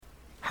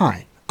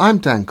Hi, I'm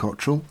Dan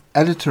Cottrell,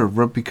 editor of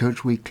Rugby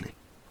Coach Weekly.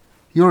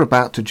 You're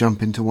about to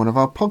jump into one of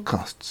our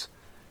podcasts.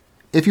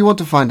 If you want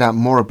to find out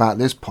more about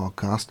this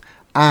podcast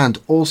and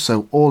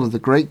also all of the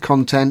great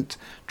content,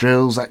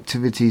 drills,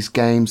 activities,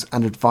 games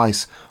and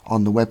advice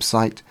on the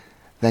website,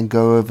 then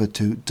go over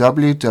to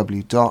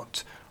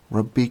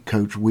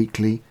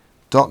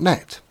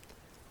www.rugbycoachweekly.net.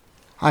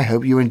 I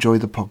hope you enjoy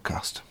the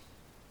podcast.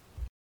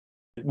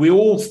 We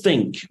all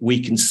think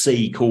we can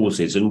see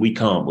causes and we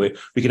can't.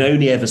 We can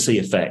only ever see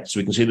effects.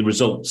 We can see the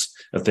results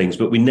of things,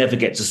 but we never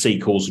get to see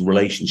causal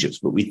relationships,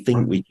 but we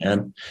think we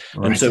can.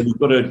 Right. And so we've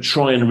got to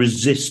try and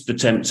resist the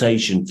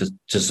temptation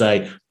to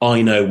say,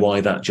 I know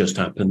why that just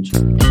happened.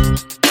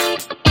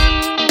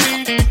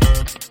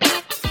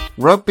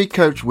 Rugby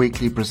Coach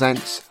Weekly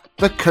presents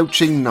The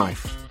Coaching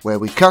Knife, where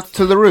we cut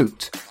to the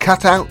root,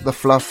 cut out the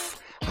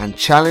fluff, and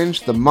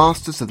challenge the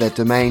masters of their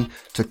domain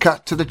to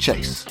cut to the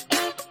chase.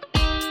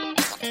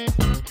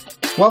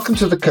 Welcome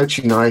to The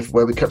Coaching Knife,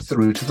 where we cut to the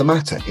root of the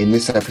matter. In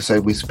this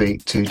episode, we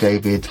speak to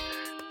David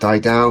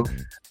Didau,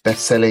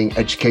 best-selling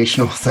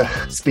education author,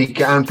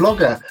 speaker and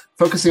blogger,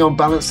 focusing on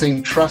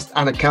balancing trust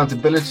and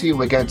accountability.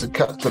 We're going to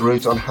cut to the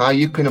root on how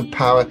you can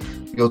empower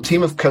your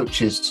team of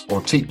coaches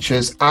or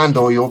teachers and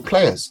or your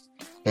players.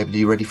 David, are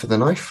you ready for the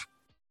knife?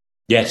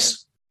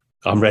 Yes,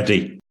 I'm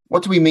ready.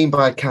 What do we mean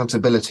by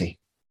accountability?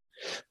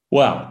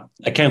 Well,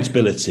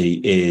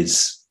 accountability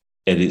is,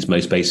 at its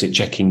most basic,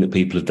 checking that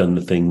people have done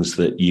the things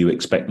that you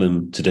expect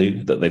them to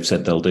do, that they've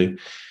said they'll do.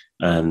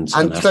 And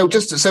so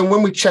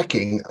when we're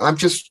checking,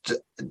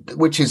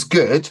 which is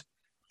good,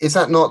 is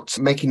that not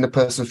making the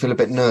person feel a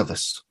bit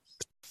nervous?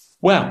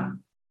 Well,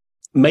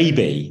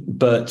 maybe,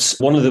 but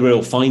one of the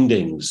real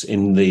findings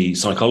in the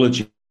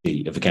psychology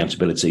of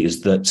accountability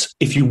is that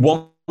if you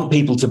want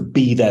people to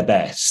be their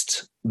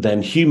best,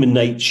 then human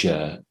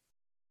nature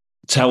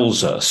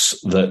tells us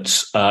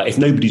that if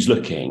nobody's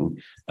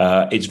looking,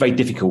 it's very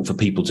difficult for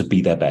people to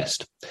be their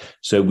best.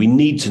 So we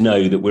need to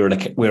know that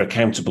we're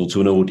accountable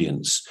to an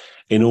audience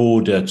in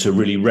order to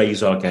really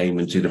raise our game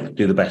and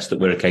do the best that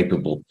we're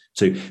capable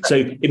to.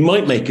 So it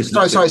might make us...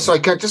 Sorry,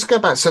 just go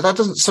back. So that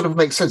doesn't sort of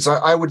make sense.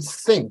 I would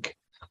think,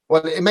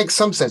 well, it makes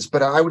some sense,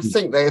 but I would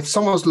think that if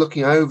someone's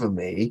looking over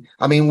me,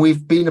 I mean,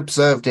 we've been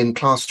observed in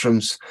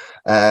classrooms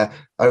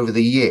over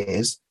the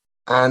years,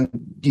 and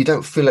you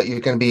don't feel like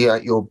you're going to be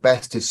at your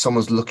best if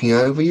someone's looking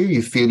over you.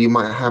 You feel you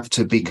might have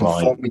to be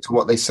conforming to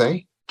what they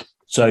say.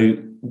 So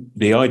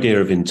the idea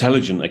of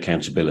intelligent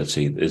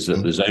accountability is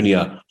that there's only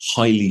a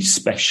highly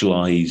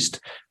specialized,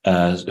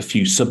 a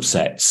few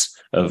subsets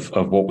of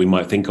what we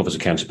might think of as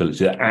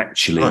accountability that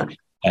actually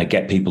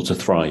get people to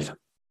thrive.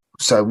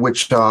 So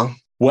which are?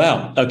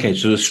 Well, okay,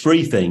 so there's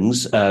three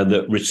things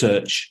that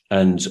research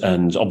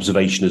and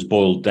observation has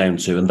boiled down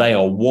to, and they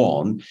are: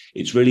 one,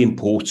 it's really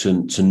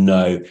important to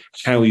know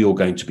how you're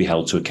going to be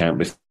held to account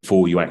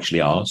before you actually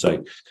are.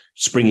 So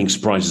springing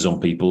surprises on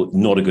people,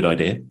 not a good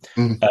idea.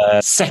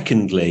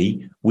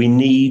 Secondly, we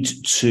need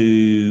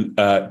to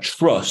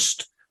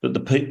trust that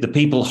the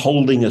people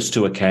holding us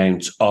to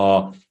account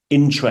are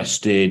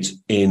interested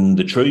in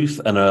the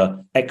truth and are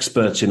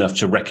expert enough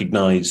to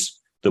recognize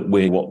that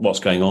what's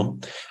going on.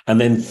 And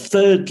then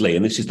thirdly,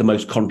 and this is the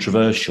most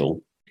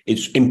controversial,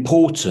 it's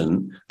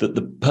important that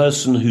the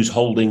person who's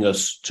holding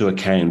us to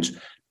account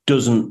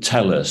doesn't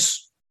tell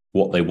us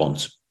what they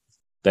want.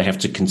 They have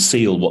to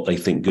conceal what they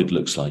think good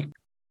looks like.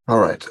 All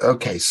right.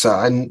 Okay. So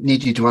I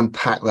need you to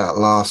unpack that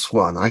last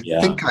one. I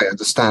think I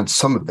understand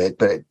some of it,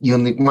 but you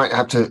might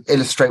have to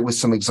illustrate with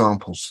some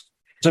examples.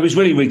 So it's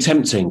really, really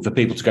tempting for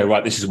people to go,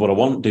 right, this is what I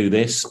want, do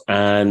this.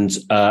 And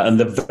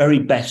the very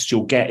best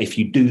you'll get if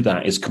you do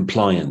that is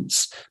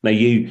compliance. Now,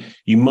 you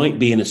might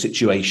be in a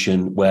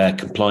situation where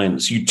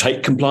you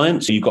take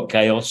compliance, so you've got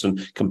chaos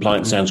and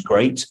compliance sounds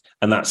great,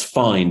 and that's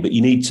fine. But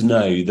you need to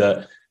know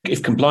that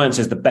if compliance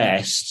is the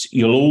best,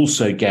 you'll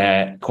also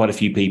get quite a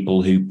few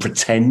people who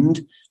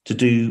pretend to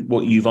do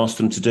what you've asked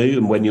them to do,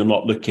 and when you're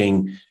not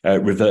looking,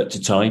 revert to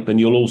type. And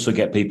you'll also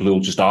get people who will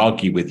just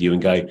argue with you and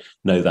go,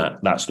 no,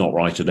 that's not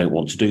right, I don't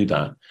want to do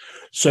that.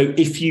 So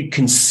if you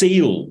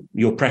conceal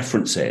your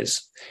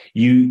preferences,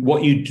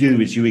 what you do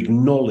is you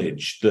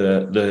acknowledge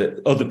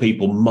the other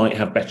people might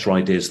have better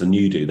ideas than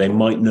you do. They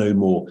might know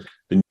more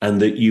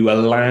and that you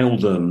allow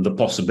them the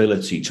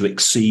possibility to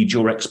exceed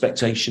your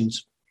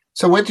expectations.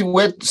 So I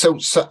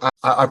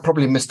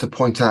probably missed a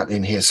point out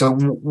in here. So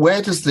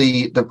where does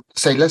we'll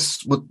take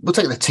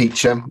the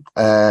teacher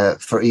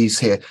for ease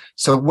here.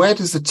 So where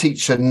does the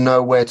teacher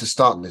know where to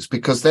start in this?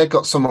 Because they've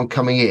got someone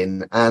coming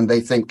in and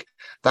they think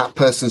that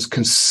person's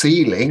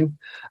concealing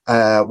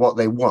what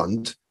they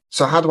want.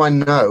 So how do I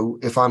know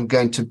if I'm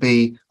going to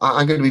be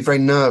very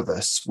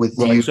nervous with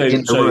you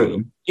in the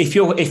room?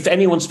 If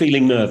anyone's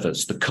feeling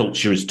nervous, the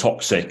culture is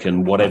toxic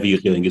and whatever you're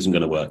doing isn't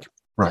going to work.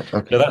 Right.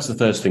 Okay. So that's the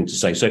first thing to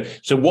say. So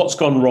what's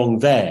gone wrong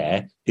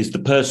there is the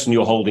person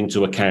you're holding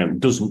to account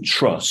doesn't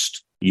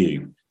trust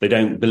you. They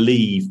don't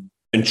believe,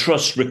 and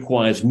trust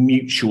requires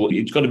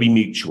it's got to be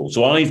mutual.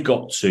 So I've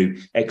got to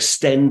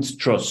extend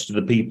trust to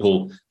the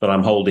people that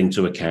I'm holding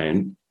to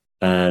account.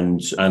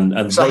 So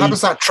how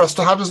does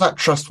that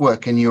trust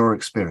work in your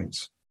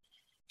experience?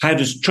 How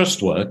does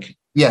trust work?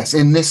 Yes,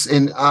 in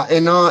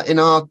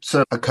our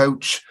sort of a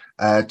coach,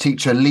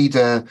 teacher,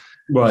 leader,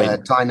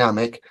 Right.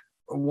 dynamic.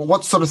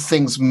 What sort of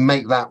things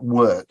make that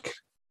work?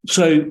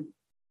 So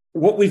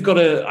what we've got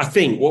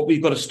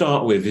to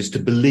start with is to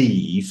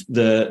believe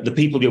the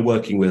people you're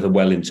working with are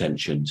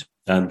well-intentioned.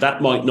 And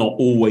that might not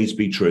always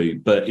be true,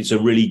 but it's a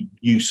really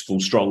useful,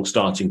 strong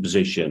starting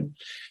position.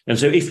 And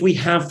so if we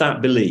have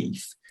that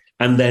belief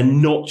and they're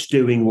not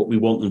doing what we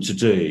want them to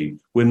do,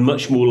 we're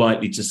much more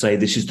likely to say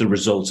this is the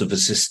result of a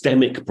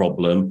systemic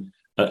problem,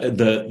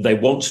 that they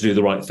want to do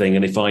the right thing.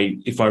 And if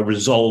I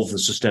resolve the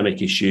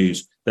systemic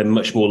issues, they're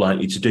much more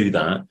likely to do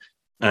that.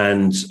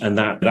 And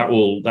that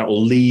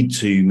will lead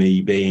to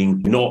me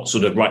being not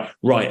sort of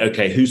right,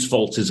 okay, whose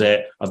fault is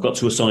it? I've got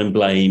to assign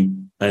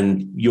blame,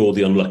 and you're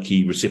the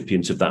unlucky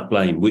recipient of that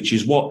blame, which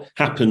is what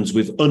happens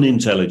with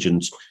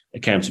unintelligent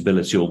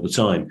accountability all the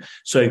time.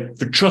 So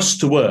for trust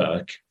to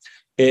work,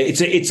 it's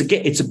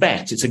a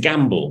bet, it's a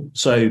gamble.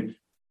 So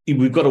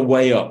we've got to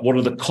weigh up what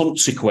are the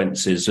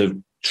consequences of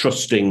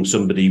trusting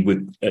somebody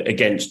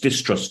against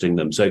distrusting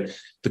them. So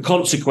the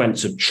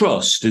consequence of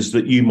trust is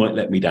that you might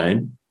let me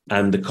down.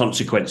 And the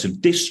consequence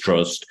of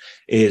distrust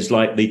is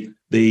like the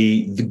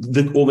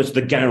almost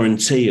the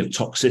guarantee of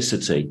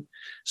toxicity.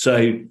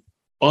 So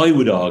I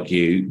would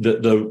argue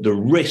that the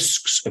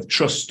risks of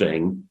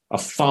trusting are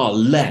far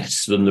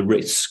less than the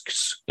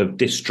risks of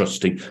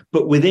distrusting.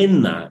 But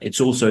within that,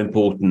 it's also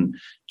important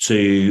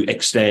to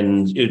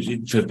extend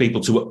for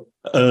people to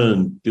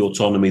earn the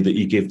autonomy that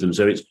you give them.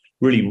 So it's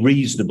really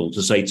reasonable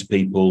to say to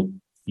people,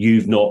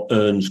 you've not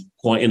earned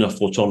quite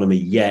enough autonomy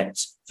yet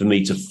for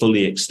me to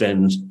fully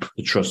extend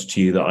the trust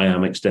to you that I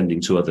am extending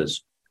to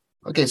others.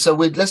 Okay, so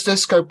let's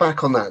just go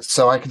back on that.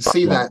 So I can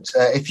see that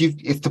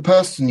if the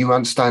person you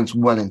understand is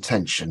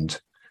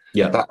well-intentioned,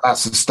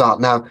 that's a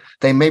start. Now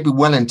they may be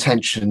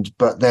well-intentioned,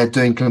 but they're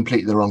doing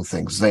completely the wrong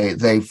things. They're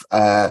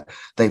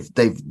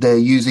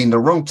using the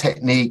wrong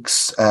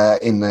techniques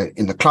in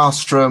the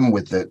classroom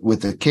with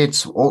the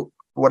kids or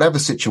whatever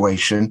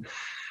situation.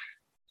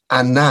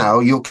 And now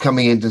you're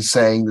coming in and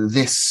saying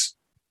this.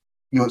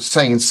 You're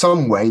saying in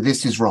some way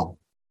this is wrong.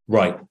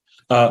 Right.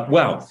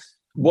 Well,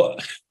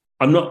 what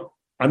I'm not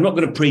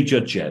going to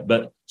prejudge yet.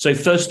 But so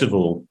first of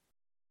all,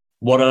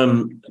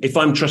 if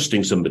I'm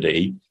trusting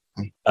somebody,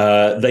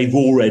 they've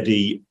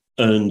already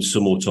earned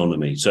some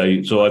autonomy. So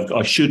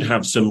I should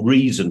have some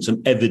reason,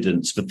 some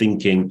evidence for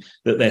thinking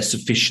that they're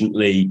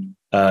sufficiently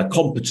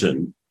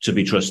competent to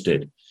be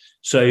trusted.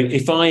 So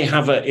if I'm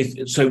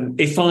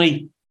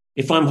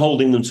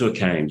holding them to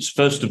account,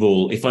 first of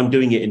all, if I'm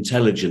doing it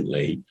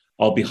intelligently,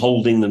 I'll be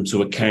holding them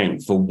to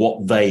account for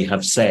what they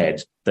have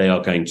said they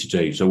are going to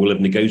do. So we'll have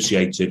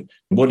negotiated,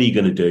 what are you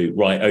going to do?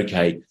 Right,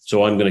 okay,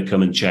 so I'm going to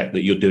come and check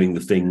that you're doing the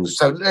things.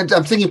 So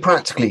I'm thinking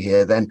practically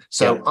here then.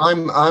 So yeah.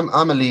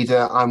 I'm a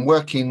leader, I'm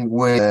working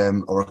with,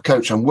 or a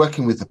coach, I'm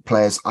working with the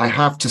players. I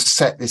have to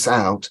set this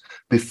out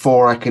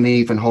before I can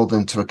even hold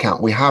them to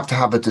account. We have to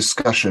have a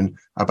discussion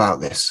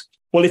about this.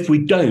 Well, if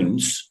we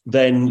don't,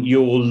 then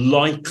you're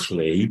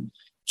likely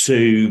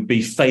to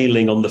be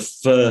failing on the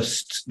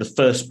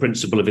first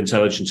principle of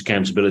intelligence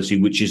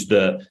accountability, which is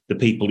the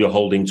people you're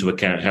holding to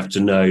account have to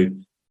know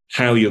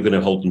how you're going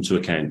to hold them to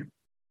account.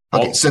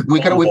 Okay, so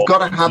we've got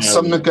to have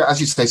some, as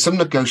you say, some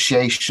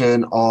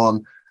negotiation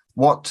on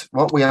what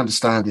we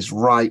understand is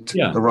right,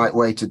 the right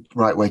way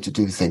to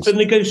do things. The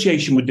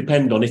negotiation would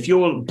depend on if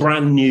you're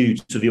brand new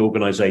to the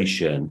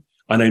organisation.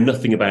 I know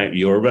nothing about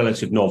you. You're a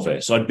relative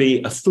novice. I'd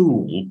be a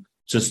fool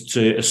just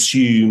to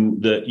assume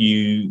that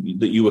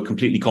you were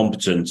completely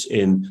competent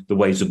in the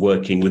ways of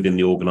working within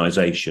the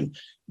organisation.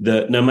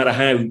 That no matter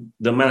how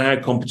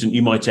competent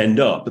you might end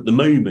up, at the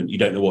moment you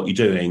don't know what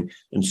you're doing,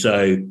 and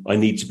so I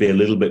need to be a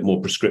little bit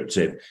more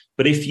prescriptive.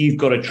 But if you've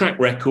got a track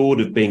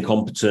record of being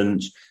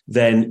competent,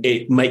 then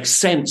it makes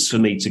sense for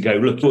me to go,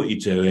 look what you're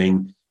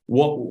doing.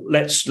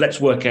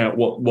 Let's work out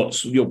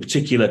what's your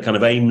particular kind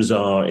of aims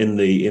are in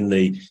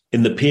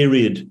the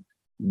period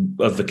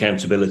of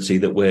accountability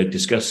that we're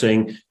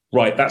discussing.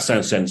 Right, that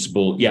sounds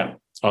sensible. Yeah,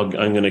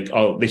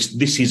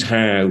 this is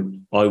how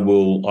I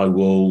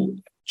will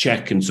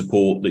check and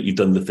support that you've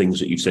done the things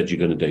that you've said you're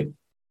going to do.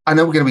 I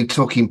know we're going to be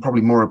talking probably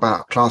more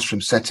about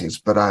classroom settings,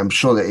 but I'm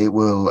sure that it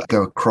will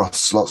go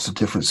across lots of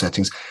different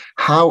settings.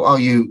 How are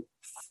you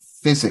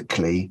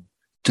physically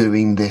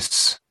doing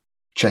this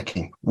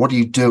checking? What are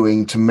you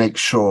doing to make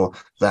sure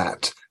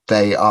that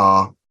they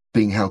are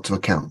being held to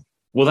account?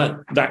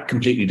 Well, that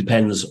completely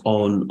depends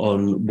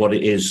on what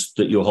it is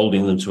that you're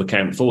holding them to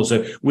account for.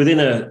 So within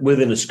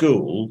a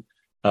school,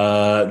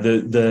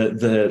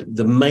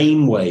 the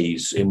main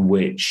ways in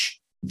which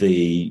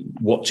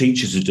what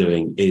teachers are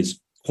doing is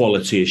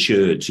quality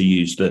assured, to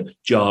use the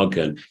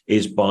jargon,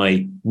 is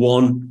by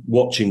 1,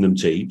 watching them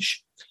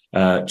teach,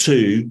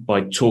 2,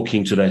 by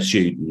talking to their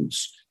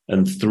students,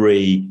 and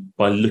 3,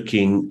 by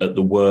looking at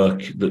the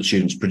work that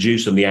students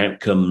produce and the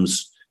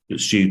outcomes that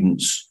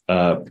students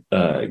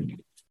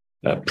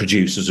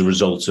produce as a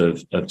result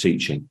of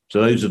teaching.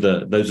 So those are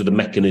the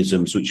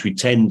mechanisms which we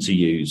tend to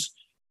use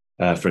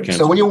for accountability.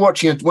 So when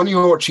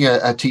you're watching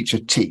a teacher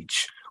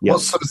teach, what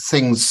sort of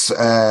things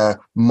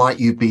might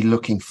you be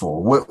looking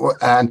for?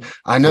 And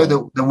I know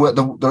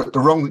that the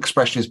wrong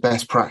expression is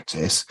best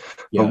practice,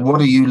 but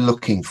what are you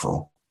looking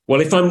for? Well,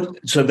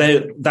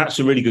 that's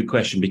a really good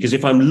question, because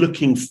if I'm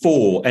looking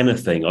for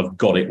anything, I've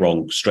got it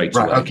wrong straight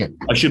away. Okay.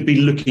 I should be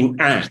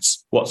looking at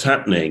what's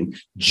happening,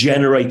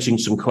 generating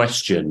some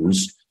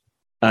questions,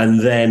 and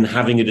then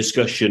having a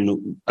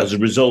discussion as a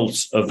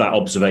result of that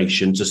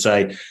observation to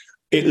say,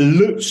 it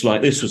looks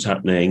like this was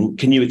happening.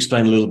 Can you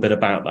explain a little bit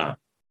about that?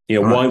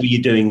 Why were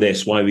you doing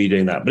this? Why were you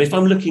doing that? But if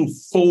I'm looking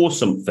for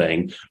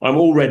something, I'm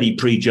already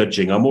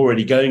prejudging. I'm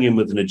already going in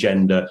with an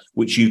agenda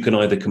which you can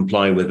either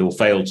comply with or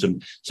fail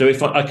to. So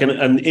if I can,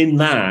 and in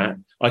that,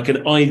 I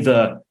can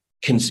either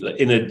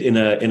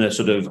in a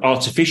sort of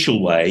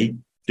artificial way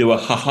do a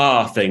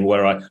ha-ha thing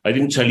where I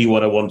didn't tell you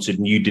what I wanted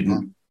and you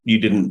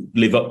didn't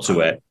live up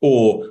to it,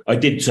 or I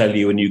did tell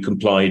you and you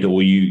complied,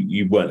 or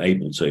you weren't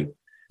able to.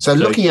 So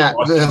looking at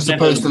as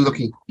opposed to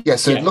looking,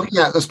 looking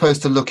at as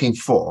opposed to looking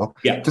for,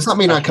 does that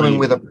mean I come in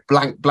with a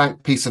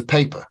blank piece of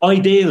paper?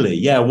 Ideally,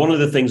 yeah. One of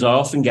the things I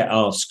often get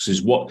asked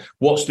is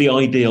what's the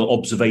ideal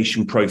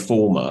observation pro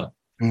forma?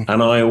 And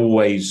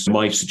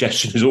my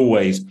suggestion is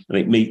always, and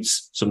it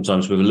meets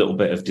sometimes with a little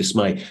bit of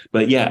dismay,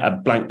 but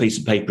a blank piece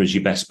of paper is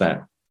your best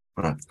bet.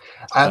 Right.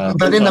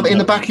 But in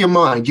the back of your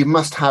mind, you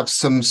must have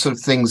some sort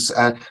of things,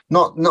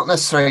 not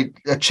necessarily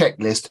a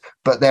checklist,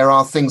 but there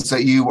are things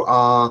that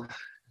you're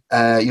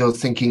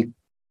thinking,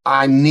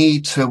 I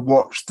need to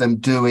watch them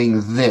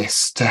doing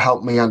this to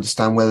help me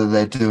understand whether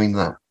they're doing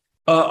that.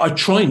 I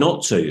try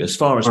not to, as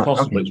far as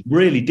possible. Okay. It's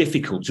really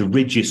difficult to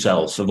rid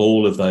yourself of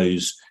all of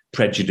those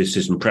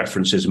prejudices and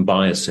preferences and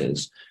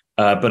biases.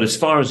 But as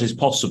far as is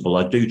possible,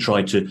 I do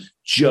try to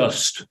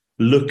just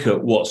look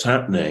at what's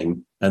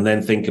happening and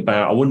then think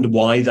about, I wonder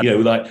why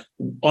that,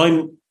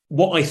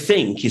 what I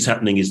think is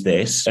happening is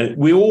this.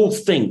 We all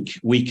think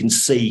we can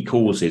see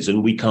causes,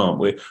 and we can't.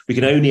 We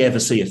can only ever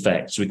see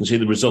effects. We can see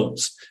the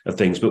results of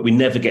things, but we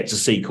never get to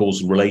see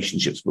causal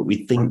relationships, but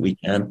we think we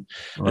can.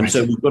 Right. And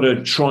so we've got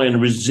to try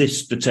and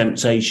resist the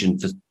temptation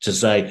to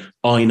say,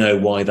 I know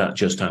why that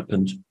just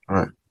happened. All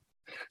right.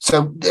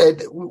 So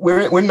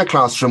we're in the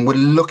classroom, we're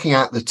looking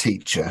at the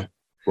teacher.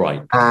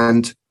 Right.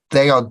 And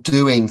they are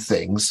doing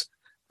things.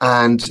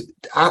 And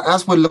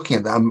as we're looking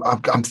at them,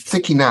 I'm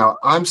thinking now,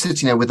 I'm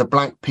sitting there with a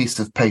blank piece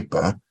of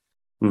paper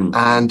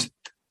and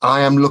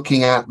I am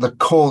looking at the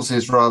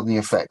causes rather than the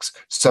effects.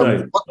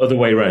 So other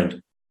way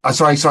around.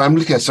 I'm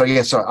looking at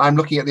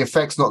the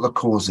effects, not the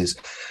causes.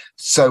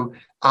 So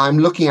I'm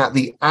looking at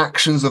the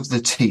actions of the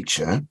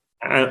teacher.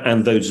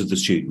 And those of the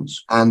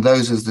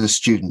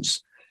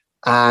students.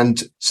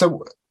 And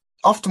so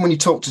often when you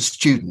talk to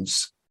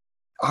students,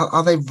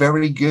 are they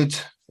very good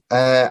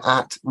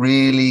at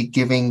really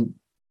giving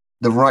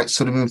the right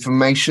sort of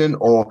information,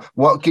 or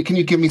what? Can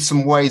you give me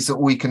some ways that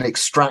we can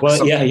extract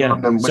something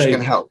from them which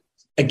can help?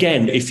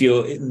 Again, if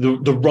you're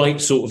the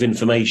right sort of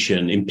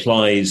information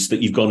implies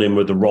that you've gone in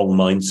with the wrong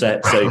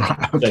mindset.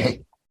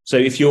 So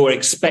if you're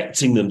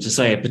expecting them to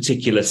say a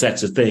particular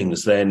set of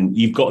things, then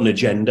you've got an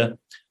agenda,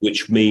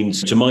 which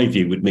means, to my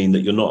view, would mean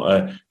that you're not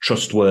a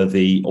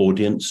trustworthy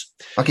audience.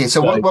 Okay, so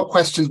what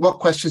questions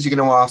are you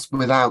going to ask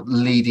without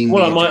leading?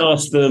 Well, I might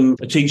ask them,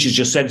 a teacher's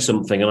just said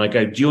something, and I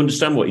go, do you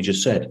understand what he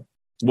just said?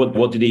 What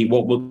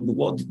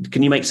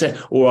can you make sense?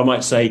 Or I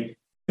might say,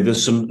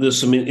 there's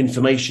some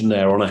information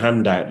there on a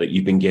handout that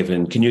you've been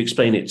given. Can you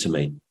explain it to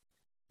me?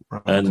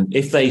 Right. And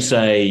if they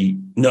say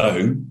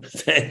no,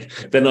 then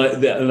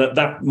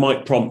that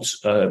might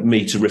prompt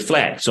me to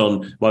reflect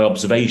on my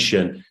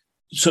observation.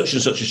 Such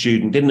and such a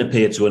student didn't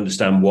appear to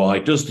understand why.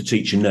 Does the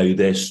teacher know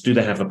this? Do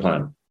they have a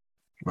plan?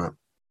 Right.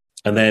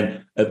 And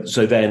then,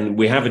 so then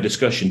we have a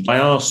discussion. I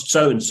asked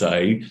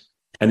so-and-so,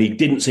 and he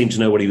didn't seem to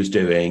know what he was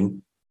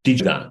doing. Did you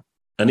do that?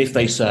 And if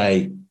they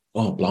say,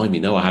 oh, blimey,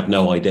 no, I had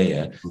no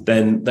idea,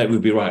 then that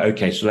would be right.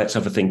 Okay, so let's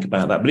have a think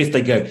about that. But if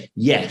they go,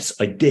 yes,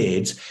 I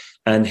did,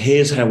 and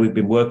here's how we've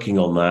been working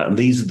on that, and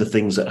these are the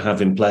things that I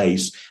have in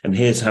place, and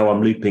here's how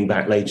I'm looping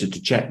back later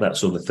to check that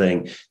sort of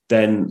thing,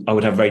 then I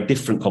would have a very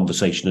different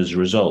conversation as a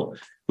result,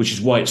 which is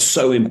why it's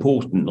so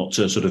important not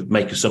to sort of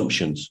make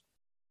assumptions.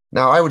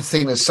 Now, I would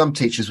think that some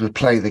teachers would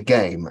play the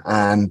game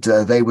and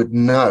they would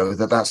know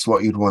that that's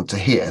what you'd want to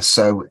hear.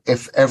 So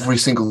if every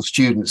single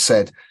student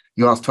said,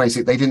 you asked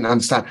 26, they didn't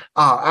understand.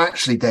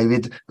 Actually,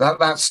 David,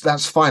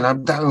 that's fine.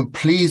 I'm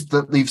pleased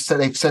that they've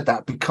said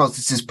that because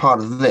this is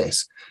part of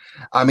this.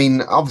 I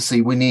mean,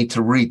 obviously, we need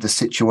to read the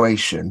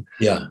situation.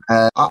 Yeah.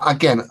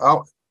 Again,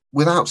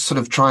 without sort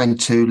of trying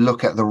to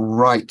look at the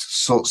right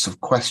sorts of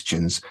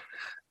questions,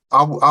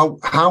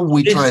 how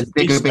we try to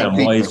dig a bit deeper.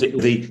 Why is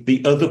it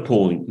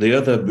the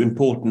other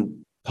important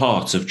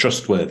part of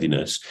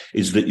trustworthiness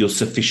is that you're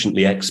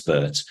sufficiently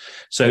expert.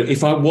 So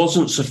if I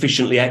wasn't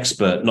sufficiently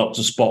expert not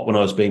to spot when I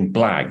was being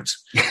blagged,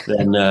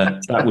 then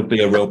that would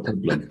be a real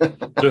problem.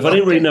 So if I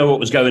didn't really know what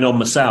was going on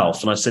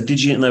myself and I said,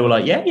 did you? And they were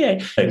like, yeah.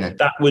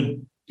 That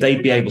would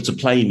they'd be able to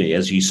play me,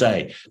 as you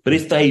say. But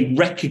if they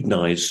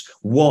recognise,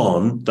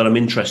 one, that I'm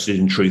interested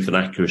in truth and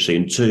accuracy,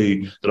 and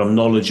two, that I'm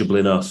knowledgeable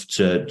enough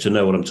to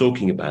know what I'm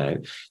talking about,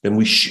 then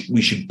we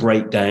should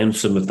break down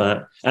some of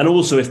that. And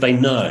also, if they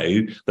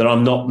know that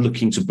I'm not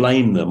looking to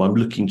blame them, I'm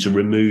looking to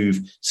remove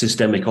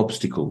systemic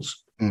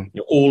obstacles. You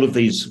know, all of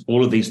these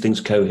things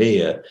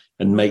cohere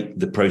and make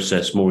the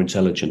process more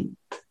intelligent.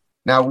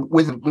 Now,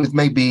 with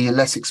maybe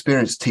less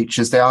experienced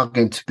teachers, they are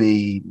going to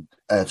be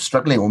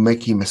struggling or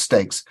making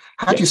mistakes.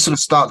 How do you sort of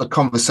start the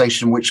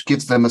conversation which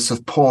gives them a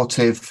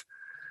supportive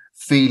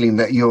feeling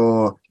that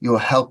you're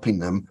helping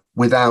them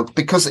without,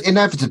 because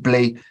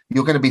inevitably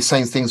you're going to be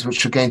saying things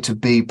which are going to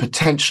be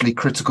potentially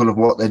critical of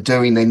what they're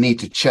doing, they need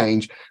to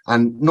change,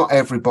 and not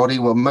everybody,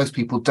 well, most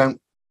people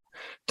don't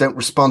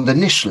respond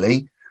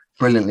initially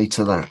brilliantly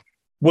to that.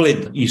 Well,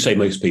 you say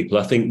most people.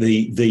 I think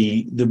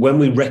the when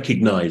we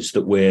recognise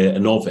that we're a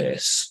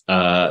novice,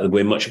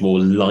 we're much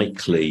more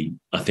likely,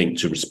 I think,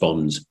 to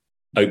respond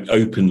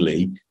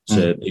openly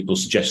to people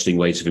suggesting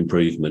ways of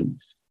improvement.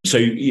 So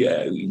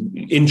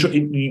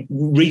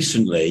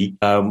recently,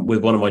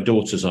 with one of my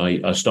daughters,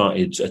 I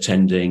started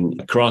attending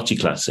karate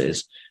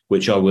classes,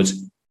 which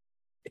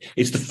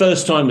it's the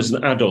first time as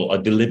an adult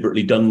I've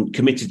deliberately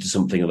committed to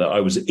something that I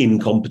was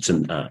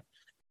incompetent at.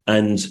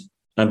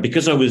 And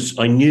because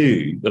I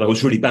knew that I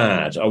was really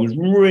bad, I was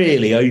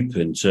really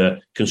open to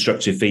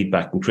constructive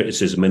feedback and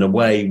criticism in a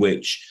way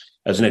which,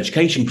 as an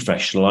education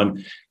professional,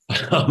 I'm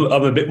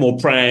a bit more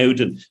proud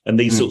and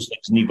these sorts of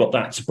things, and you've got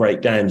that to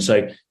break down.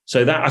 So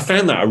that I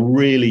found that a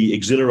really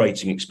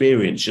exhilarating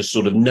experience, just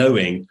sort of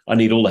knowing I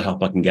need all the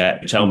help I can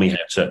get. Tell me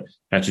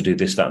how to do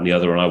this, that, and the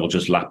other, and I will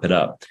just lap it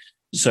up.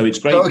 So it's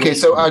great.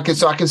 So I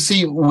can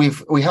see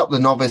we help the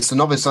novice. The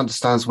novice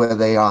understands where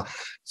they are.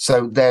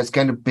 So there's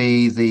going to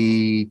be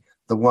the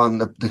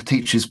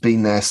teacher's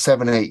been there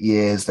 7-8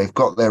 years. They've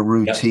got their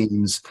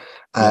routines.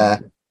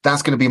 Yep.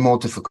 That's going to be more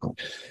difficult.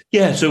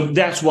 Yeah. So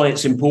that's why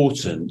it's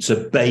important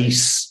to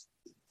base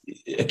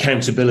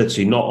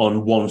accountability not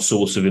on one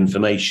source of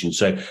information.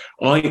 So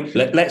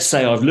let's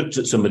say I've looked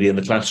at somebody in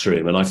the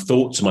classroom and I've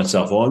thought to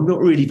myself, I'm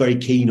not really very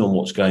keen on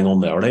what's going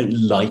on there. I don't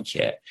like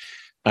it.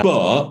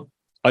 But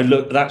I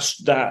look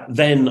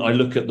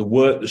at the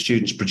work the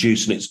students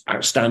produce and it's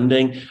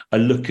outstanding. I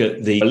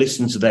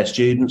listen to their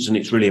students and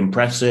it's really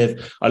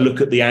impressive. I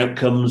look at the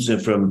outcomes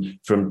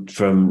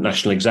from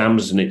national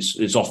exams and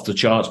it's off the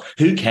charts.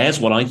 Who cares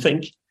what I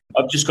think?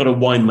 I've just got to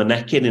wind my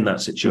neck in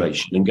that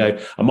situation and go,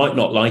 I might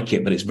not like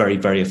it, but it's very,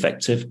 very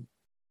effective.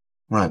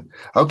 Right.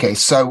 Okay.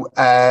 So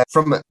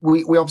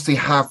we obviously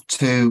have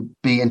to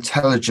be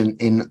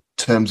intelligent in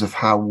terms of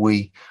how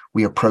we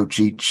approach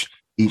each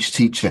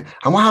teacher.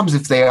 And what happens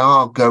if they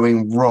are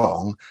going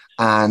wrong,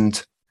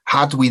 and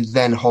how do we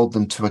then hold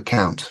them to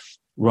account?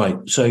 Right.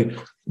 So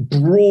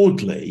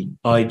broadly,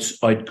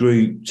 I'd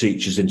group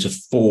teachers into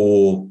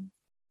 4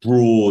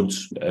 broad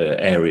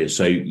areas.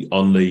 So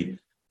on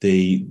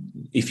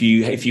if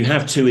you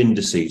have 2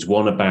 indices,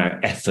 one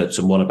about effort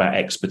and one about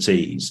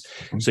expertise.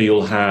 So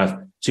you'll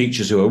have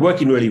teachers who are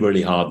working really,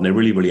 really hard and they're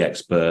really, really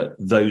expert.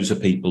 Those are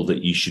people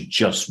that you should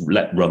just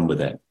let run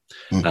with it.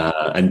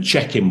 And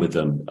check in with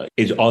them.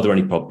 Are there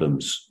any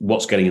problems?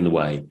 What's getting in the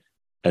way?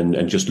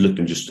 And just look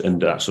and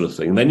that sort of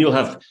thing. And then you'll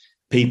have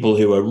people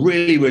who are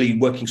really, really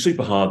working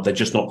super hard. They're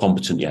just not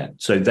competent yet.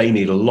 So they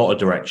need a lot of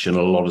direction,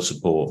 a lot of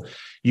support.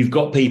 You've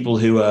got people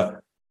who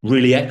are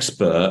really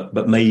expert,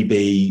 but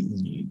maybe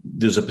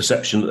there's a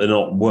perception that they're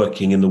not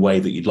working in the way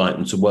that you'd like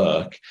them to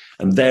work.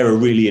 And they're a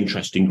really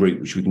interesting group,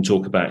 which we can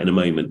talk about in a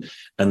moment.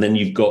 And then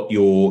you've got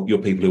your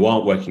people who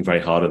aren't working very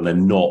hard and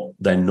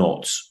they're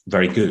not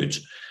very good.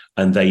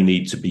 And they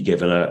need to be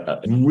given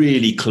a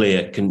really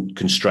clear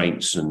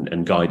constraints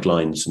and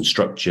guidelines and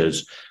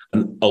structures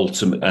and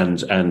ultimate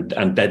and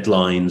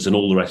deadlines and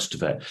all the rest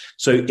of it.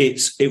 So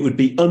it would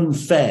be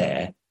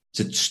unfair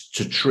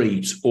to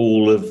treat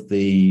all of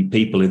the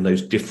people in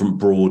those different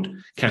broad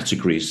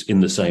categories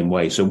in the same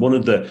way. So one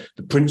of the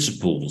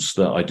principles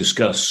that I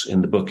discuss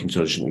in the book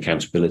Intelligent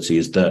Accountability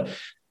is that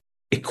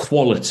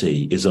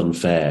equality is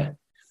unfair.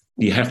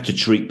 You have to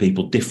treat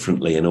people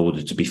differently in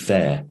order to be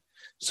fair.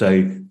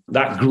 So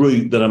that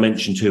group that I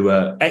mentioned who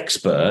are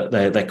expert,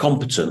 they're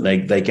competent,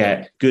 they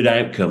get good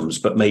outcomes,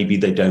 but maybe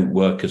they don't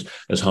work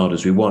as hard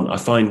as we want. I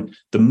find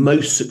the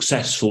most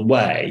successful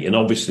way, and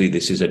obviously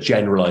this is a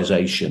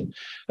generalization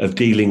of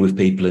dealing with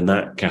people in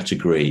that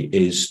category,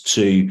 is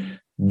to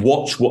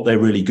watch what they're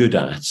really good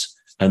at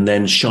and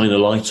then shine a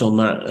light on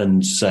that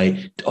and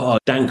say, oh,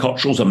 Dan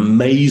Cottrell's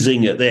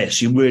amazing at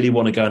this. You really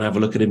want to go and have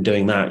a look at him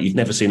doing that. You've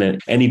never seen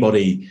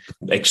anybody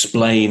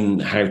explain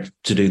how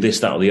to do this,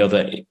 that, or the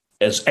other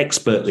as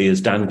expertly as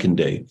Dan can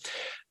do.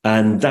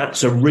 And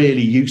that's a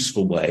really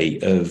useful way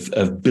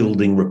of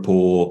building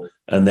rapport.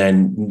 And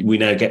then we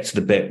now get to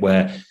the bit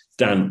where,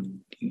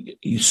 Dan,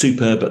 you're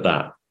superb at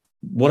that.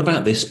 What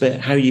about this bit?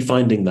 How are you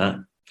finding that?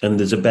 And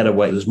there's a better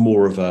way. There's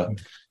more of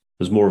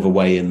a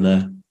way in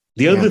there.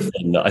 The other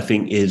thing that I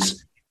think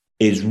is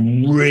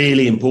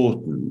really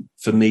important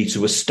for me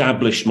to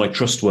establish my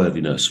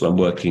trustworthiness when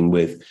working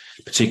with,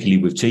 particularly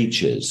with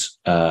teachers,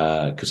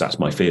 because that's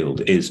my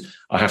field, is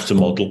I have to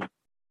model.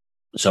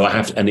 So I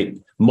have to,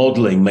 and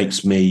modeling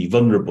makes me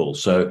vulnerable.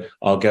 So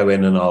I'll go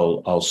in and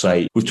I'll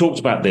say, we've talked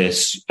about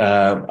this.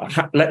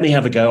 Let me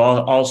have a go.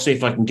 I'll see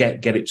if I can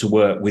get it to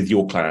work with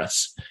your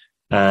class.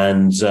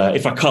 And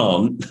if I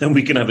can't, then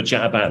we can have a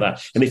chat about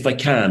that. And if I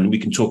can, we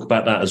can talk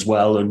about that as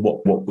well, and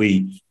what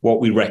we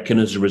reckon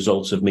as a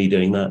result of me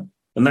doing that.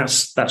 And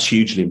that's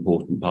hugely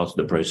important part of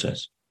the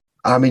process.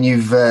 I mean,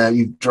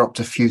 you've dropped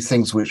a few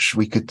things which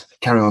we could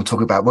carry on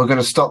talking about. We're going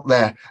to stop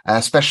there,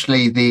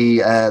 especially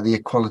the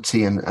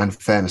equality and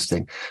fairness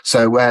thing.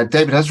 So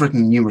David has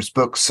written numerous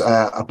books,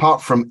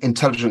 apart from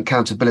Intelligent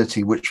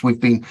Accountability, which we've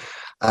been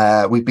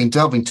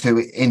delving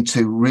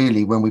into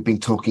really when we've been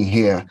talking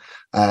here.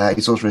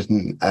 He's also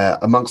written,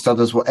 amongst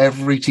others, what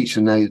every teacher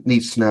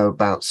needs to know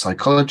about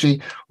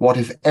psychology. What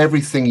if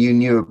everything you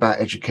knew about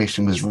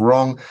education was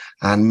wrong,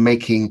 and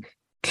making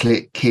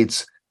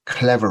kids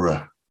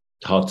cleverer.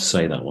 Hard to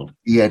say, that one.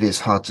 Yeah, it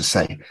is hard to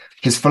say.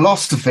 His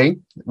philosophy,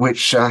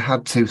 which I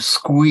had to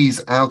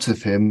squeeze out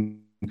of him,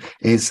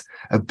 is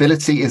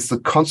ability is the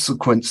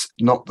consequence,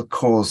 not the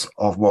cause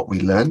of what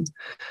we learn.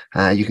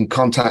 You can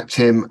contact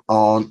him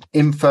on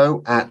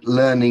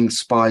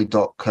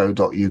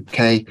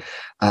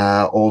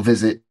info@learningspy.co.uk or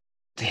visit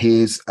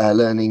his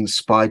Learning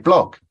Spy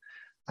blog.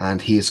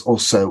 And he is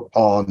also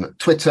on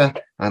Twitter,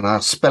 and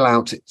I'll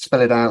spell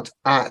it out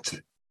at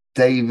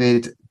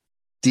David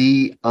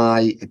Didau.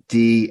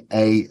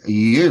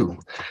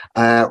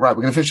 Right, we're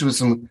going to finish with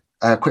some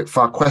quick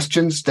fire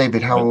questions.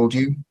 David, how old are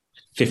you?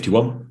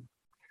 51.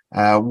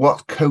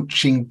 What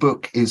coaching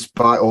book is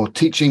by, or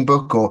teaching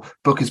book, or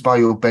book is by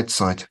your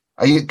bedside?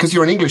 Because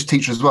you're an English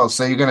teacher as well,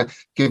 so you're going to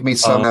give me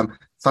some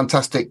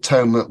fantastic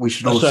tome that we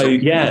should also.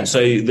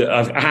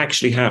 I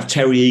actually have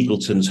Terry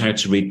Eagleton's How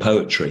to Read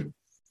Poetry.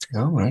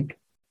 All right.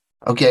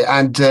 Okay,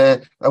 and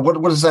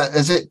what is that?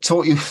 Has it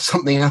taught you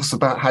something else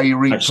about how you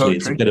read poetry?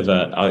 It's a bit of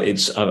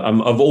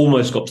I've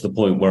almost got to the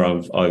point where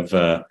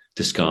I've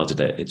discarded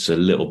it. It's a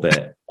little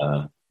bit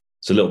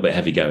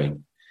heavy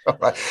going. All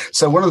right.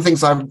 So one of the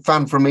things I've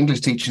found from English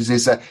teachers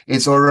is that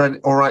it's all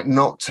right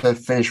not to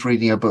finish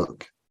reading a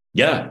book.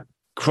 Yeah,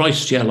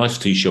 Christ, yeah, life's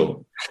too short.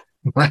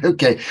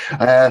 Okay.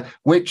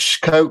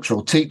 Which coach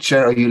or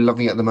teacher are you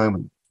loving at the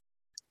moment?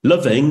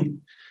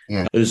 Loving.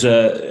 Yeah. There's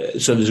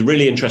a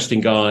really interesting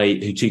guy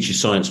who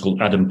teaches science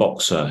called Adam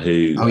Boxer,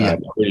 who I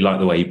really like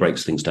the way he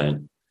breaks things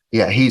down.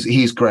 Yeah,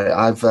 he's great.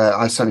 I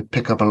certainly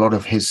pick up a lot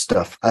of his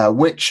stuff.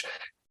 Which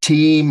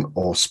team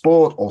or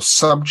sport or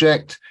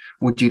subject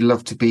would you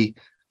love to be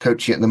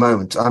coaching at the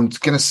moment? I'm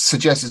going to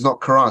suggest it's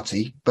not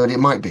karate, but it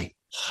might be.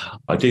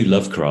 I do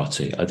love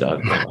karate. I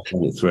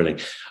find it thrilling,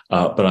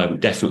 but I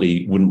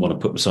definitely wouldn't want to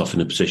put myself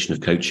in a position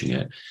of coaching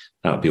it.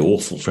 That would be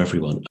awful for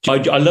everyone.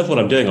 I love what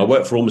I'm doing. I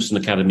work for Ormiston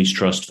Academy's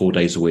Trust 4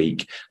 days a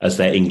week as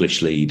their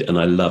English lead, and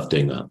I love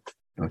doing that.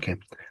 Okay.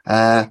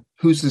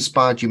 Who's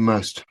inspired you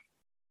most?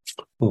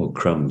 Oh,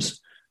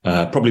 crumbs.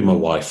 Probably my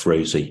wife,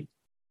 Rosie.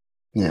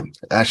 Yeah,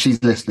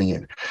 she's listening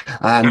in.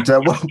 And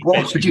what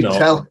would you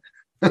tell?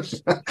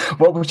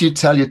 What would you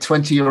tell your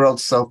 20-year-old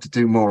self to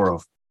do more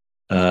of?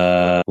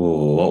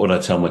 What would I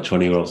tell my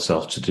 20-year-old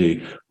self to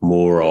do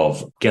more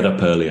of? Get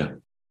up earlier.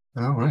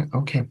 All right.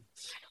 Okay.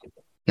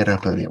 Get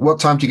up earlier. What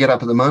time do you get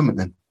up at the moment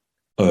then?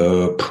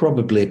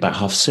 Probably about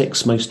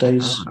 6:30 most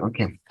days. Oh,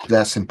 okay.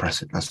 That's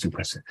impressive.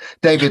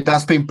 David,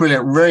 that's been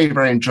brilliant. Very,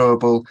 very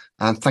enjoyable.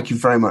 And thank you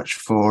very much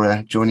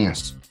for joining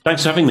us.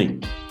 Thanks for having me.